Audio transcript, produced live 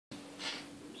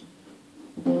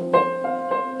days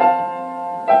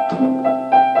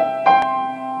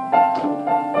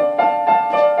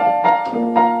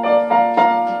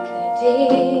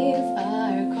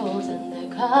are cold and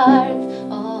the cards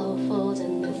all fold,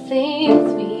 and the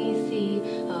things we see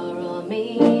are all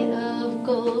made of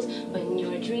gold. When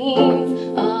your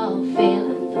dreams all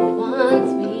fail and the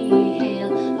ones we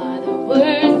hail are the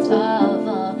worst of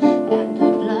all, and the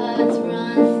bloods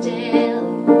run stale.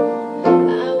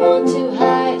 I want to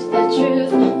hide the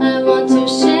truth, I want to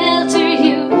shelter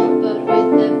you, but with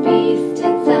the beast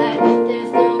inside,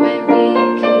 there's nowhere we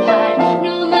can hide.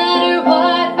 No matter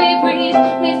what we breathe,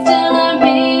 we still are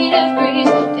made of greed.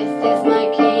 This is my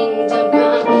kingdom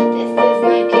come, this is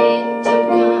my kingdom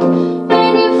come.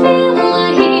 When you feel my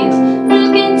heat,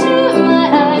 look into my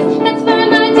eyes. It's where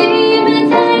my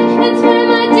demons hide, it's where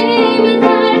my demons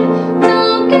hide.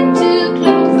 Don't get too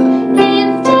close,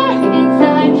 it's dark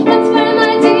inside. It's where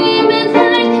my demons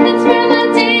hide, it's where my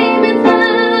demons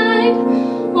hide.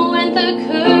 When the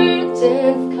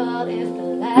curtains call is the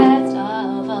last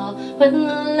of all. When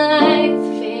the lights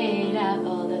fade out,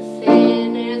 all the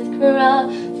sinners crawl.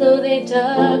 So they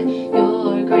dug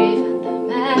your grave, and the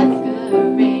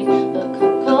masquerade will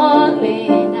come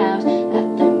calling out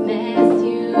at the mess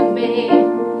you made.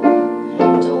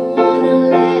 Don't wanna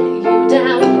let you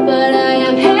down, but I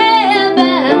am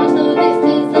hellbound. So this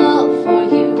is all for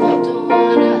you. Don't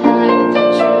wanna hide the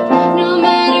truth. No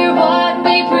matter what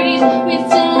we breathe, we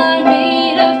still are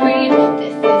made of greed.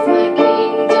 This is my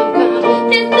kingdom come,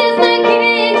 this is my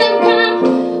kingdom come.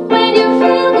 When you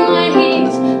feel my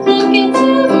heat, look into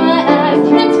my eyes.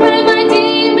 It's where my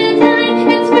demons hide,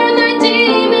 it's where my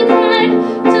demons hide.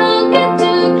 Don't get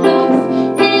too close,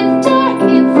 it's dark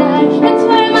inside. It's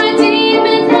where my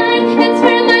demons hide, it's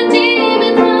where my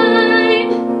demons hide.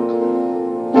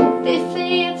 They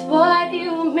say it's what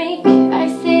you make, I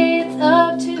say it's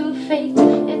up to fate.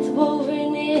 It's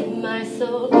woven in my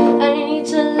soul, I need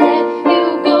to let you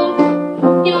go.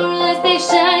 Your eyes, they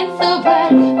shine so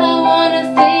bright, I wanna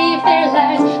save their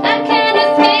lives. I can't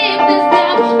escape this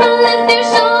now, unless you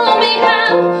show me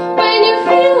how. When you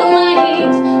feel my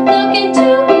heat, look into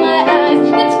my eyes.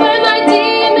 It's where my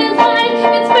demons hide,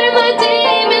 it's where my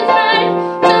demons hide.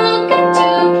 Don't get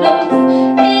too close,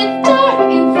 it's dark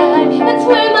inside. It's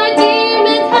where my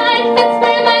demons hide, it's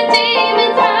where my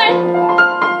demons hide.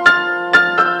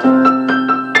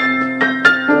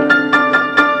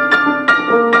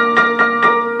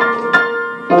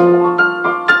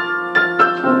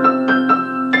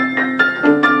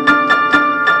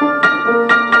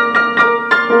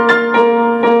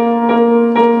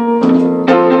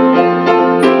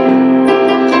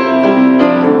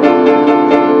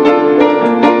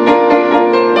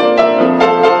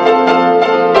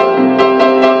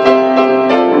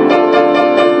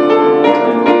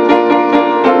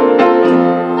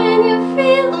 When you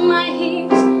feel my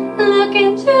heat, look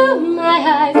into my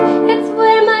eyes. It's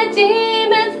where my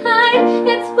demons hide,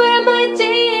 it's where my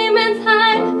demons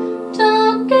hide.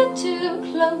 Don't get too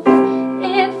close,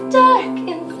 it's dark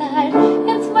inside.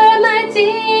 It's where my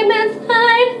demons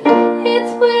hide,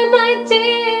 it's where my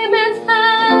demons